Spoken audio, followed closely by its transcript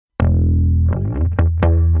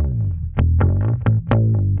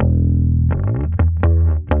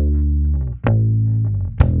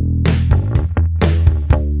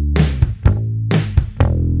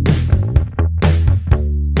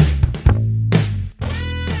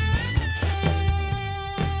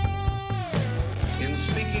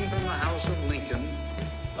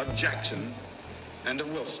Jackson and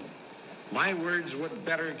of Wilson. My words would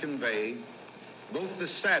better convey both the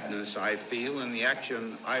sadness I feel in the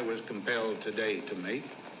action I was compelled today to make.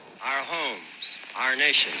 Our homes, our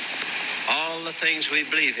nation, all the things we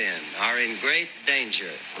believe in are in great danger.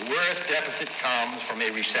 The worst deficit comes from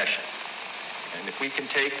a recession. And if we can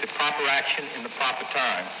take the proper action in the proper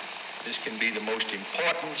time, this can be the most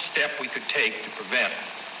important step we could take to prevent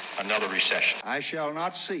another recession. I shall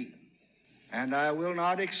not seek, and I will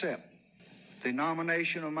not accept, the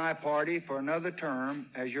nomination of my party for another term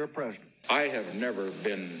as your president. I have never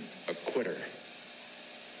been a quitter.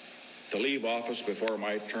 To leave office before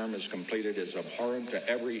my term is completed is abhorrent to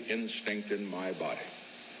every instinct in my body.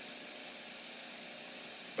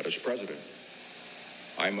 But as president,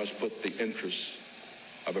 I must put the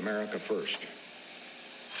interests of America first.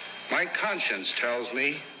 My conscience tells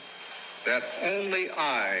me that only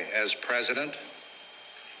I, as president,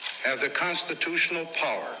 have the constitutional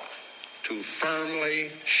power to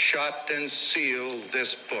firmly shut and seal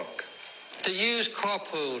this book. To use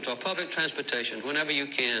carpools or public transportation whenever you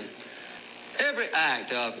can. Every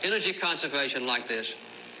act of energy conservation like this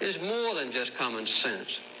is more than just common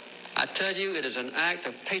sense. I tell you, it is an act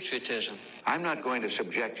of patriotism. I'm not going to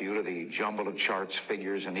subject you to the jumble of charts,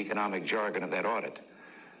 figures, and economic jargon of that audit,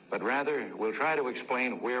 but rather we'll try to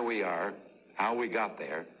explain where we are, how we got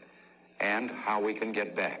there, and how we can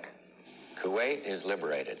get back. Kuwait is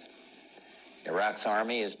liberated. Iraq's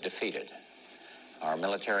army is defeated. Our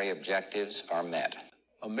military objectives are met.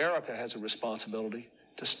 America has a responsibility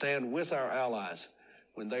to stand with our allies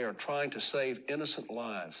when they are trying to save innocent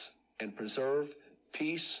lives and preserve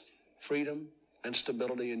peace, freedom, and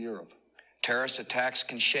stability in Europe. Terrorist attacks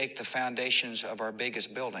can shake the foundations of our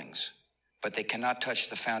biggest buildings, but they cannot touch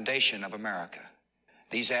the foundation of America.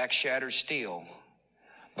 These acts shatter steel,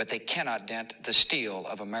 but they cannot dent the steel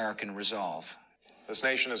of American resolve. This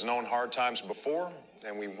nation has known hard times before,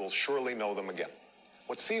 and we will surely know them again.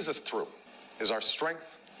 What sees us through is our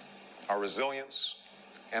strength, our resilience,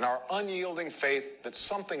 and our unyielding faith that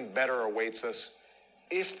something better awaits us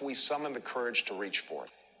if we summon the courage to reach for it.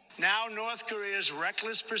 Now, North Korea's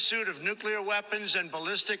reckless pursuit of nuclear weapons and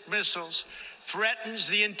ballistic missiles threatens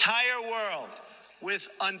the entire world with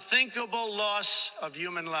unthinkable loss of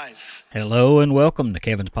human life. Hello and welcome to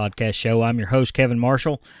Kevin's Podcast Show. I'm your host, Kevin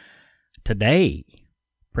Marshall. Today,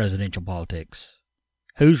 presidential politics.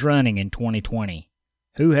 Who's running in 2020?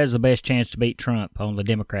 Who has the best chance to beat Trump on the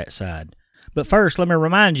Democrat side? But first, let me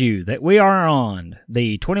remind you that we are on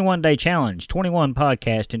the 21-Day Challenge, 21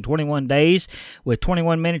 podcasts in 21 days with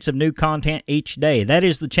 21 minutes of new content each day. That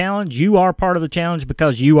is the challenge. You are part of the challenge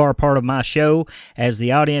because you are part of my show as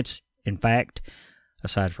the audience. In fact,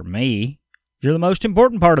 aside from me, you're the most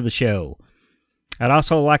important part of the show. I'd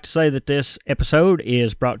also like to say that this episode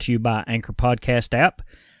is brought to you by Anchor Podcast app.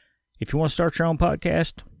 If you want to start your own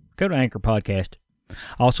podcast, go to Anchor Podcast.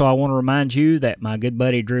 Also, I want to remind you that my good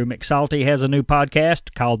buddy Drew McSalty has a new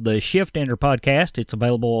podcast called the Shift Ender Podcast. It's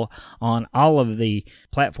available on all of the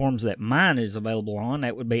platforms that mine is available on.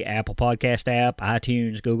 That would be Apple Podcast app,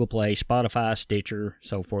 iTunes, Google Play, Spotify, Stitcher,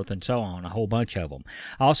 so forth and so on, a whole bunch of them.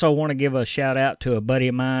 I also want to give a shout out to a buddy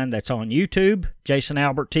of mine that's on YouTube, Jason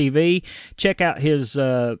Albert TV. Check out his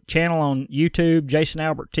channel on YouTube, Jason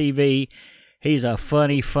Albert TV. He's a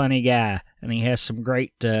funny guy, and he has some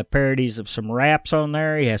great parodies of some raps on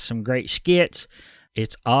there. He has some great skits.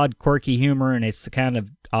 It's odd, quirky humor, and it's the kind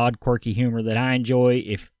of odd, quirky humor that I enjoy.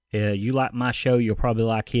 If you like my show, you'll probably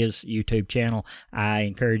like his YouTube channel. I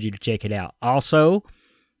encourage you to check it out. Also,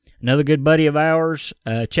 another good buddy of ours,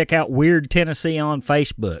 check out Weird Tennessee on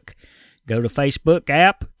Facebook. Go to Facebook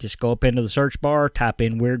app, just go up into the search bar, type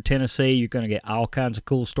in Weird Tennessee. You're going to get all kinds of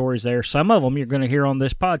cool stories there. Some of them you're going to hear on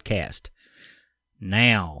this podcast.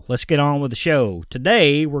 Now, let's get on with the show.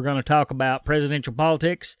 Today, we're going to talk about presidential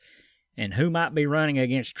politics and who might be running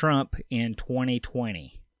against Trump in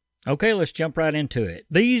 2020. Okay, let's jump right into it.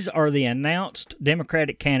 These are the announced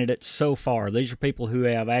Democratic candidates so far. These are people who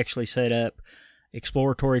have actually set up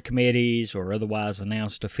exploratory committees or otherwise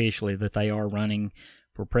announced officially that they are running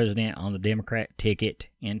for president on the Democrat ticket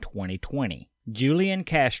in 2020. Julian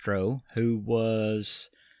Castro, who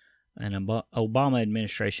was an Obama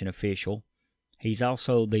administration official, he's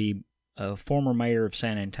also the former mayor of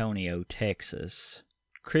San Antonio, Texas.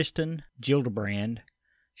 Kristen Gillibrand,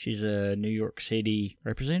 she's a New York City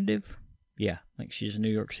representative. Yeah, I think she's a New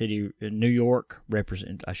York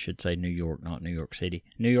representative. I should say New York, not New York City.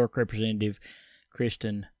 New York representative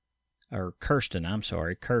Kirsten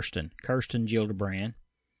Gillibrand.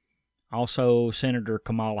 Also, Senator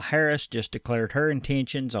Kamala Harris just declared her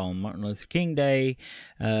intentions on Martin Luther King Day.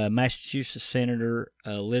 Massachusetts Senator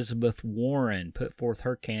Elizabeth Warren put forth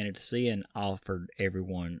her candidacy and offered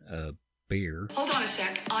everyone a beer. Hold on a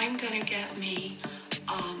sec. I'm going to get me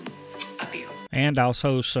a beer. And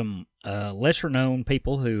also some lesser-known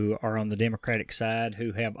people who are on the Democratic side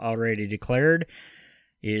who have already declared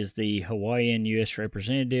is the Hawaiian U.S.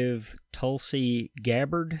 Representative Tulsi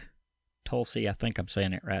Gabbard. Tulsi, I think I'm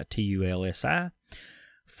saying it right, Tulsi.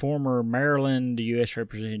 Former Maryland U.S.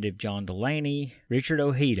 Representative John Delaney, Richard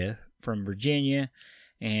Ojeda from Virginia,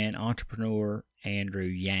 and entrepreneur Andrew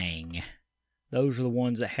Yang. Those are the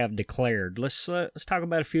ones that have declared. Let's talk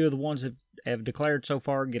about a few of the ones that have declared so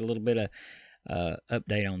far, get a little bit of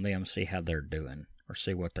update on them, see how they're doing, or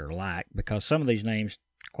see what they're like, because some of these names,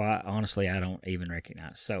 quite honestly, I don't even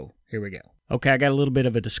recognize. So, here we go. Okay, I got a little bit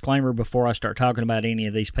of a disclaimer before I start talking about any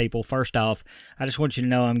of these people. First off, I just want you to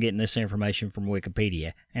know I'm getting this information from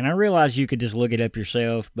Wikipedia. And I realize you could just look it up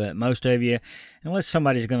yourself, but most of you, unless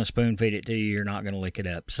somebody's going to spoon feed it to you, you're not going to look it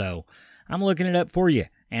up. So, I'm looking it up for you.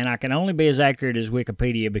 And I can only be as accurate as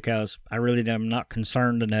Wikipedia because I really am not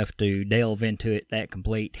concerned enough to delve into it that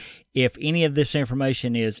complete. If any of this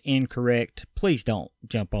information is incorrect, please don't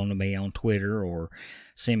jump onto me on Twitter or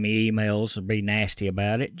send me emails or be nasty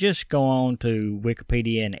about it. Just go on to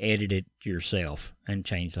Wikipedia and edit it yourself and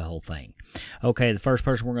change the whole thing. Okay, the first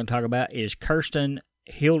person we're going to talk about is Kirsten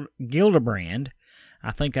Gillibrand.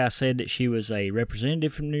 I think I said that she was a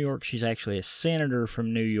representative from New York. She's actually a senator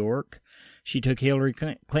from New York. She took Hillary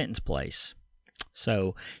Clinton's place.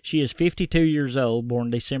 So, she is 52 years old, born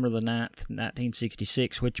December the 9th,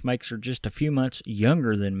 1966, which makes her just a few months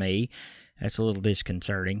younger than me. That's a little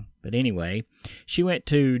disconcerting. But anyway, she went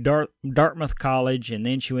to Dartmouth College, and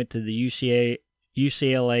then she went to the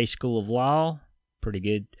UCLA School of Law. Pretty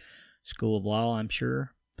good School of Law, I'm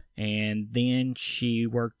sure. And then she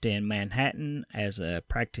worked in Manhattan as a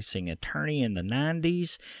practicing attorney in the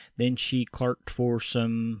 90s. Then she clerked for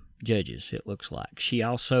some judges, it looks like. She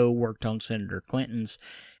also worked on Senator Clinton's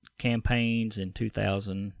campaigns in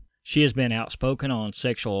 2000. She has been outspoken on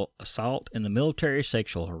sexual assault in the military,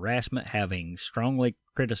 sexual harassment, having strongly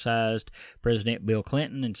criticized President Bill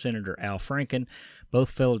Clinton and Senator Al Franken,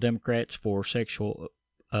 both fellow Democrats, for sexual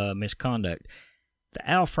misconduct. The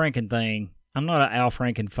Al Franken thing, I'm not an Al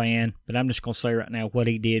Franken fan, but I'm just going to say right now what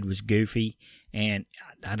he did was goofy, and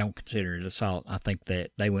I don't consider it assault. I think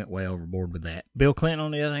that they went way overboard with that. Bill Clinton,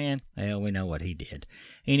 on the other hand, well, we know what he did.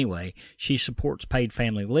 Anyway, she supports paid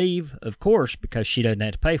family leave, of course, because she doesn't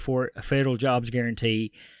have to pay for it, a federal jobs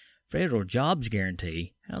guarantee. Federal jobs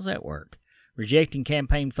guarantee? How's that work? Rejecting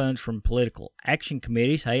campaign funds from political action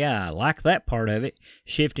committees. Hey, I like that part of it.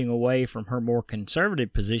 Shifting away from her more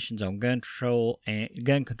conservative positions on gun control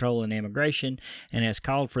and immigration, and has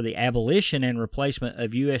called for the abolition and replacement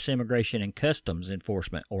of U.S. Immigration and Customs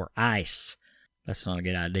Enforcement, or ICE. That's not a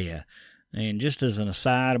good idea. And just as an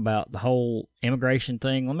aside about the whole immigration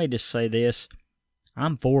thing, let me just say this.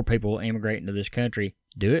 I'm for people immigrating to this country.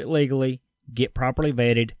 Do it legally, get properly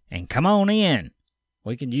vetted, and come on in.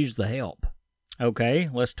 We can use the help. Okay,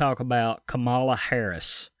 let's talk about Kamala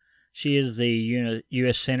Harris. She is the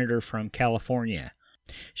U.S. Senator from California.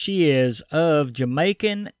 She is of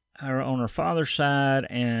Jamaican on her father's side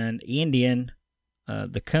and Indian,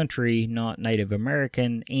 the country, not Native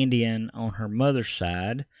American, Indian on her mother's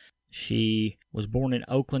side. She was born in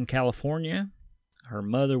Oakland, California. Her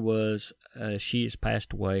mother was, she has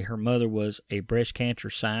passed away, her mother was a breast cancer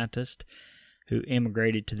scientist who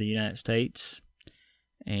immigrated to the United States.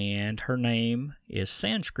 And her name is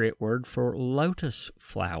Sanskrit word for lotus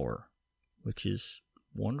flower, which is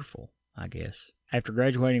wonderful, I guess. After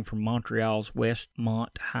graduating from Montreal's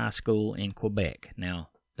Westmont High School in Quebec. Now,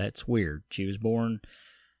 that's weird. She was born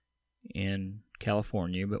in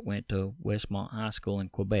California, but went to Westmont High School in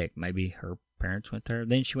Quebec. Maybe her parents went there.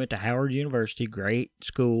 Then she went to Howard University, great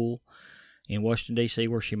school in Washington, D.C.,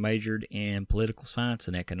 where she majored in political science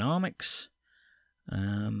and economics.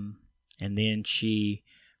 And then she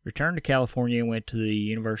returned to California and went to the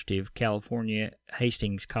University of California,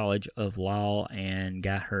 Hastings College of Law, and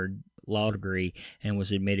got her law degree and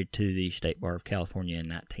was admitted to the State Bar of California in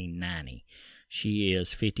 1990. She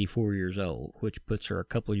is 54 years old, which puts her a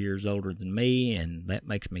couple of years older than me, and that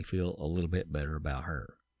makes me feel a little bit better about her.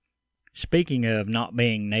 Speaking of not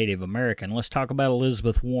being Native American, let's talk about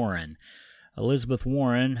Elizabeth Warren. Elizabeth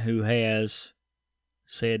Warren, who has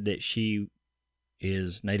said that she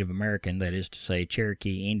is Native American, that is to say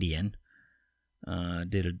Cherokee Indian,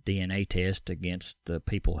 did a DNA test against the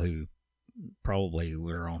people who probably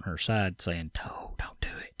were on her side saying, no, don't do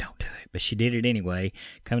it. But she did it anyway.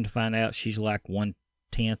 Come to find out, she's like 1/10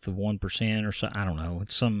 1/10 of 1% or so. I don't know.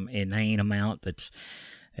 It's some inane amount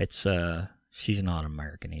she's not an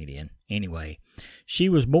American Indian. Anyway, she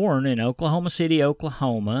was born in Oklahoma City,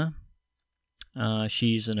 Oklahoma.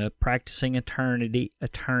 She's a practicing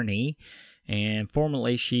attorney, and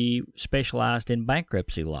formerly she specialized in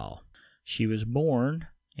bankruptcy law. She was born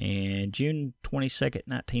and June 22nd,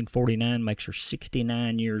 1949, makes her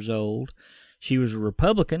 69 years old. She was a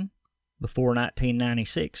Republican before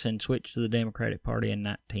 1996 and switched to the Democratic Party in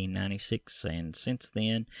 1996. And since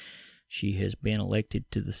then, she has been elected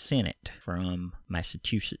to the Senate from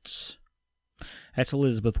Massachusetts. That's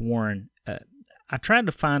Elizabeth Warren. I tried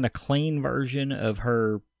to find a clean version of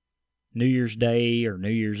her New Year's Day or New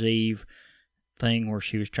Year's Eve thing where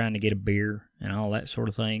she was trying to get a beer and all that sort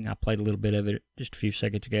of thing. I played a little bit of it just a few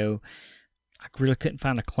seconds ago. I really couldn't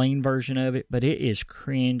find a clean version of it, but it is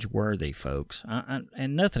cringe-worthy, folks.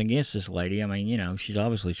 And nothing against this lady. I mean, you know, she's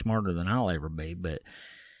obviously smarter than I'll ever be, but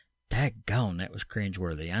daggone, that was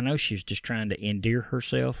cringe-worthy. I know she was just trying to endear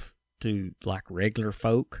herself to, like, regular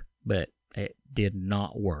folk, but it did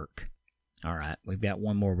not work. All right, we've got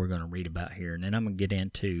one more we're going to read about here, and then I'm going to get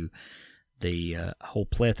into the whole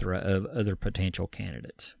plethora of other potential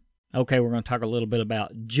candidates. Okay, we're going to talk a little bit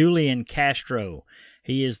about Julian Castro.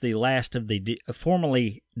 He is the last of the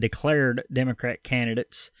formally declared Democrat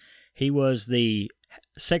candidates. He was the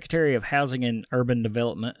Secretary of Housing and Urban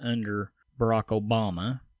Development under Barack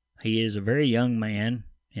Obama. He is a very young man,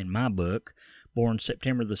 in my book. Born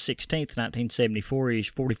September the 16th, 1974. He's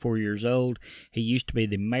 44 years old. He used to be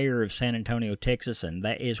the mayor of San Antonio, Texas, and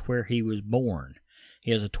that is where he was born.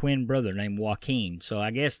 He has a twin brother named Joaquin, so I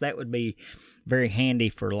guess that would be very handy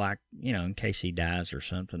for, like, you know, in case he dies or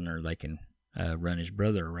something, or they can run his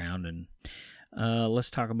brother around. And let's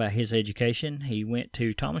talk about his education. He went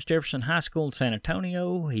to Thomas Jefferson High School in San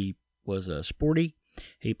Antonio. He was a sporty.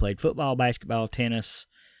 He played football, basketball, tennis,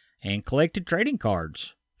 and collected trading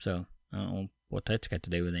cards. So I don't know what that's got to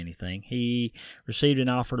do with anything. He received an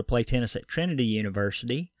offer to play tennis at Trinity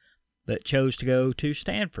University, but chose to go to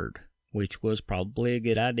Stanford, which was probably a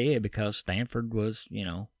good idea because Stanford was, you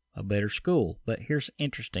know, a better school. But here's the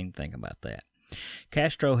interesting thing about that.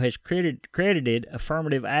 Castro has credited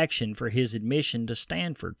affirmative action for his admission to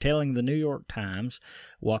Stanford, telling the New York Times,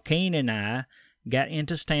 "Joaquin and I got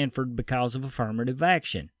into Stanford because of affirmative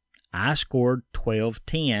action. I scored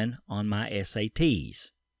 1210 on my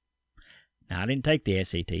SATs." Now, I didn't take the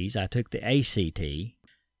SATs. I took the ACT.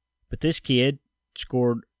 But this kid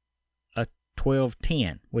scored a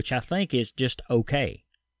 1210, which I think is just okay.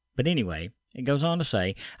 But anyway, it goes on to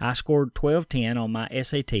say, I scored 1210 on my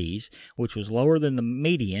SATs, which was lower than the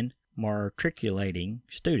median matriculating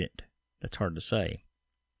student. That's hard to say.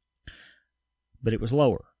 But it was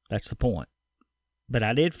lower. That's the point. But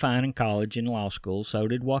I did fine in college and law school, so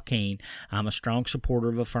did Joaquin. I'm a strong supporter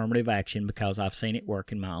of affirmative action because I've seen it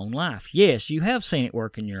work in my own life. Yes, you have seen it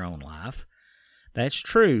work in your own life. That's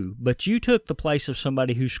true, but you took the place of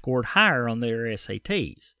somebody who scored higher on their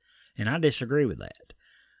SATs, and I disagree with that.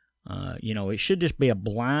 You know, it should just be a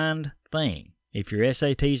blind thing. If your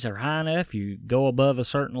SATs are high enough, you go above a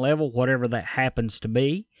certain level, whatever that happens to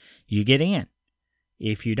be, you get in.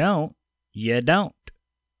 If you don't, you don't.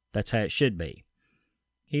 That's how it should be.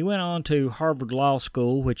 He went on to Harvard Law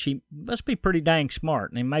School, which he must be pretty dang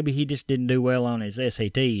smart. And maybe he just didn't do well on his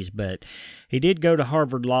SATs, but he did go to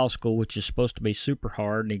Harvard Law School, which is supposed to be super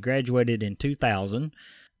hard, and he graduated in 2000.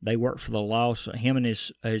 They worked for the law. Him and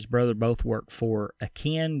his brother both worked for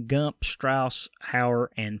Akin, Gump, Strauss, Hauer,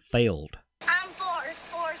 and Feld. I'm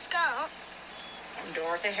Forrest Gump. I'm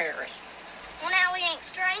Dorothy Harris. Well, now we ain't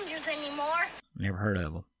strangers anymore. Never heard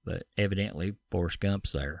of him, but evidently Forrest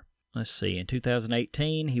Gump's there. Let's see, in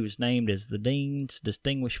 2018, he was named as the Dean's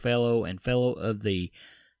Distinguished Fellow and Fellow of the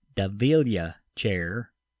Davila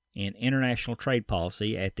Chair in International Trade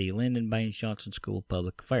Policy at the Lyndon Baines Johnson School of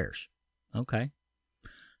Public Affairs. Okay.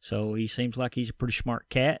 So he seems like he's a pretty smart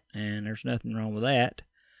cat, and there's nothing wrong with that.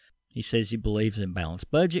 He says he believes in balanced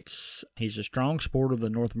budgets. He's a strong supporter of the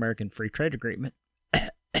North American Free Trade Agreement.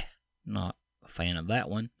 Not a fan of that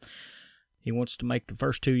one. He wants to make the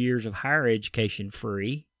first 2 years of higher education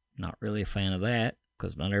free. Not really a fan of that,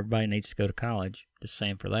 because not everybody needs to go to college. Just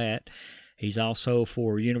saying for that. He's also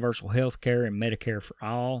for universal health care and Medicare for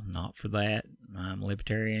all. Not for that. I'm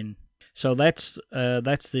libertarian. So that's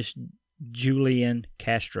this Julian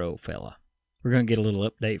Castro fella. We're going to get a little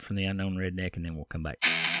update from the Unknown Redneck, and then we'll come back.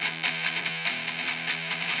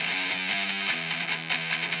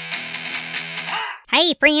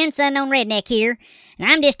 Hey friends, Unknown Redneck here,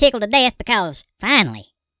 and I'm just tickled to death because finally,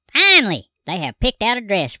 they have picked out a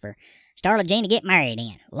dress for Starla Jean to get married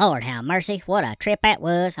in. Lord have mercy, what a trip that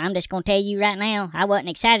was. I'm just going to tell you right now, I wasn't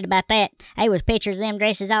excited about that. They was pictures of them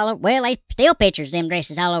dresses all over. Well, they still pictures of them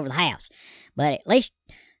dresses all over the house. But at least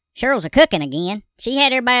Cheryl's a-cooking again. She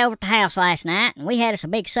had everybody over at the house last night, and we had us a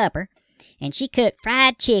big supper. And she cooked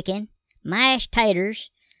fried chicken, mashed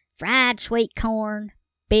taters, fried sweet corn,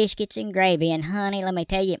 biscuits, and gravy. And honey, let me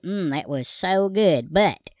tell you, that was so good.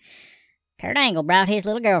 But Kurt Angle brought his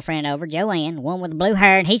little girlfriend over, Joanne, the one with the blue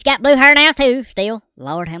hair, and he's got blue hair now too, still.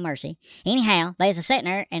 Lord have mercy. Anyhow, they was a-sitting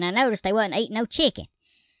there, and I noticed they wasn't eating no chicken.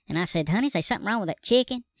 And I said, honey, is there something wrong with that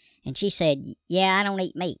chicken? And she said, yeah, I don't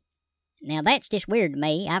eat meat. Now, that's just weird to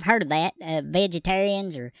me. I've heard of that.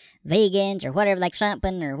 Vegetarians or vegans or whatever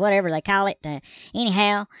they call it.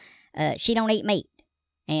 Anyhow, she don't eat meat.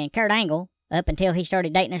 And Kurt Angle, up until he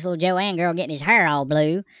started dating this little Joanne girl getting his hair all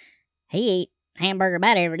blue, he eat hamburger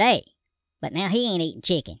about every day. But now he ain't eating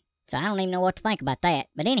chicken. So I don't even know what to think about that.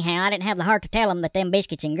 But anyhow, I didn't have the heart to tell him that them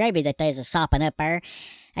biscuits and gravy that there's a sopping up there,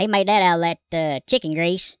 they made that out of that chicken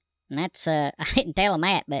grease. And that's, I didn't tell him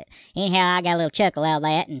that. But anyhow, I got a little chuckle out of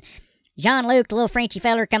that. And Jean-Luc, the little Frenchy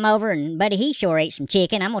feller, come over, and buddy, he sure ate some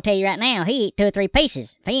chicken. I'm going to tell you right now, he ate 2 or 3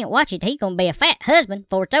 pieces. If he ain't watch it, he going to be a fat husband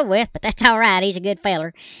before it's over with, but that's all right. He's a good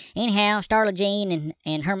feller. Anyhow, Starla Jean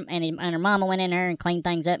and her mama went in there and cleaned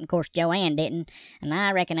things up, and of course, Joanne didn't, and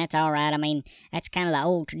I reckon that's all right. I mean, that's kind of the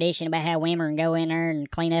old tradition about how women go in there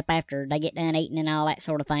and clean up after they get done eating and all that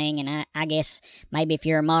sort of thing, and I guess maybe if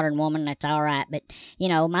you're a modern woman, that's all right. But, you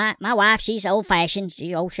know, my wife, she's old-fashioned.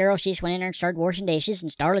 Old Cheryl, she just went in there and started washing dishes,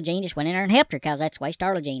 and Starla Jean just went in there and helped her, because that's the way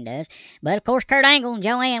Starla Jean does. But of course, Kurt Angle and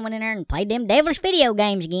Joanne went in there and played them devilish video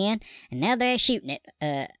games again, and now they're shooting it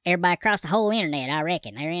everybody across the whole internet, I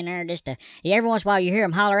reckon. They're in there just every once in a while you hear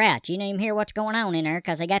them holler out. You don't even hear what's going on in there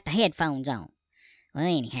because they got the headphones on. Well,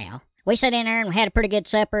 anyhow, we sat in there and we had a pretty good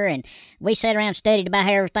supper, and we sat around and studied about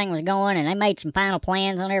how everything was going, and they made some final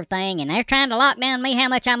plans on everything, and they're trying to lock down me how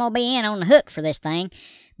much I'm going to be in on the hook for this thing.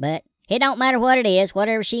 But it don't matter what it is,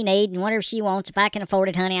 whatever she needs and whatever she wants. If I can afford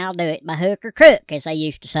it, honey, I'll do it by hook or crook, as they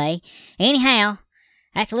used to say. Anyhow,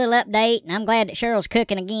 that's a little update, and I'm glad that Cheryl's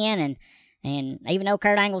cooking again, and even though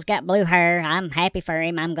Kurt Angle's got blue hair, I'm happy for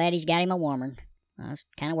him. I'm glad he's got him a woman. I was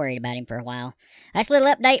kind of worried about him for a while. That's a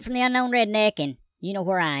little update from the Unknown Redneck, and you know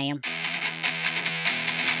where I am.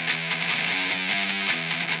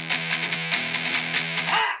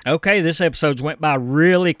 Okay, this episode's went by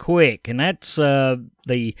really quick, and that's the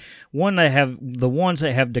ones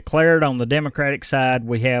that have declared on the Democratic side.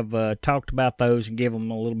 We have talked about those and give them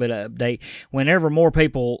a little bit of update. Whenever more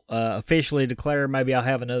people officially declare, maybe I'll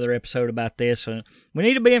have another episode about this. We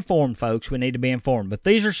need to be informed, folks. We need to be informed. But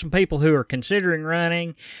these are some people who are considering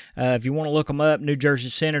running. If you want to look them up, New Jersey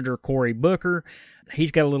Senator Cory Booker. He's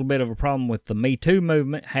got a little bit of a problem with the Me Too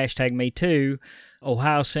movement, #MeToo.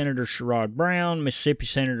 Ohio Senator Sherrod Brown, Mississippi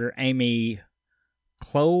Senator Amy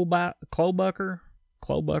Klobuchar,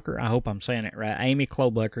 I hope I'm saying it right. Amy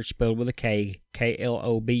Klobuchar, spelled with a K,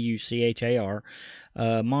 Klobuchar.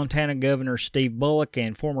 Montana Governor Steve Bullock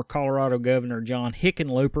and former Colorado Governor John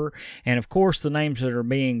Hickenlooper. And, of course, the names that are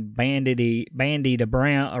being bandied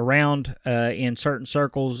around in certain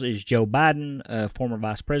circles is Joe Biden, former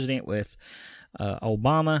vice president with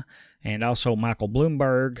Obama, and also Michael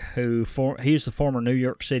Bloomberg, he's the former New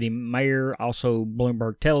York City mayor, also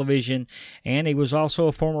Bloomberg Television, and he was also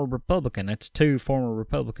a former Republican. That's 2 former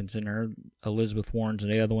Republicans in there. Elizabeth Warren's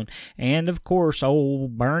the other one. And, of course,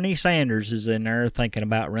 old Bernie Sanders is in there thinking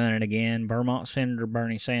about running again, Vermont Senator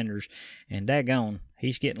Bernie Sanders. And daggone,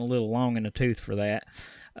 he's getting a little long in the tooth for that.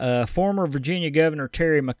 Former Virginia Governor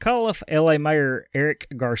Terry McAuliffe, L.A. Mayor Eric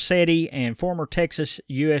Garcetti, and former Texas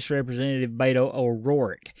U.S. Representative Beto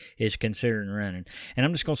O'Rourke is considering running. And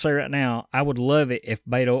I'm just going to say right now, I would love it if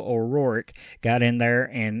Beto O'Rourke got in there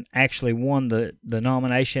and actually won the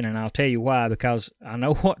nomination, and I'll tell you why, because I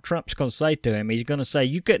know what Trump's going to say to him. He's going to say,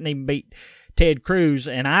 you couldn't even beat Ted Cruz,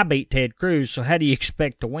 and I beat Ted Cruz, so how do you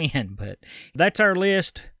expect to win? But that's our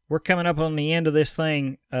list. We're coming up on the end of this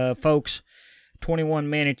thing, folks. 21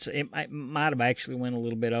 minutes. It might have actually went a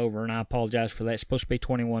little bit over, and I apologize for that. It's supposed to be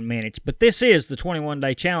 21 minutes. But this is the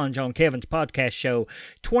 21-Day Challenge on Kevin's podcast show.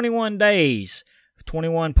 21 days,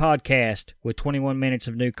 21 podcast with 21 minutes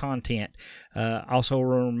of new content. Also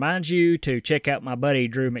remind you to check out my buddy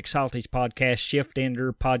Drew McSalty's podcast, Shift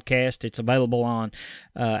Ender Podcast. It's available on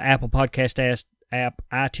Apple Podcast app,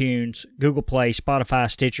 iTunes, Google Play, Spotify,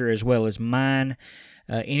 Stitcher, as well as mine.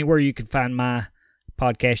 Anywhere you can find my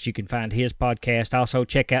podcast, you can find his podcast. Also,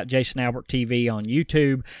 check out Jason Albert TV on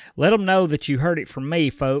YouTube. Let them know that you heard it from me,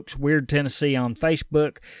 folks. Weird Tennessee on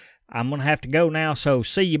Facebook. I'm going to have to go now, so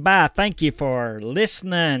see you. Bye. Thank you for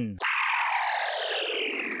listening.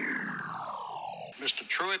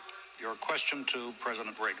 Truitt, your question to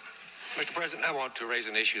President Reagan. Mr. President, I want to raise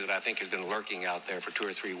an issue that I think has been lurking out there for 2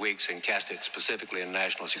 or 3 weeks and cast it specifically in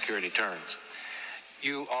national security terms.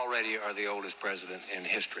 You already are the oldest president in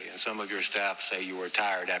history, and some of your staff say you were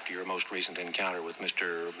tired after your most recent encounter with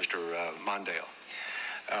Mr. Mondale.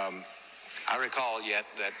 I recall yet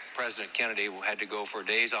that President Kennedy had to go for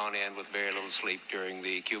days on end with very little sleep during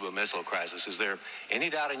the Cuba Missile Crisis. Is there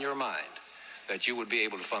any doubt in your mind that you would be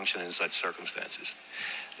able to function in such circumstances?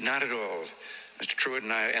 Not at all, Mr. Truitt,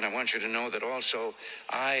 and I want you to know that also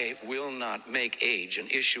I will not make age an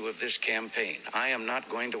issue of this campaign. I am not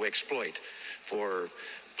going to exploit for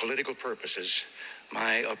political purposes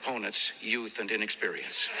my opponent's youth and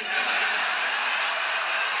inexperience.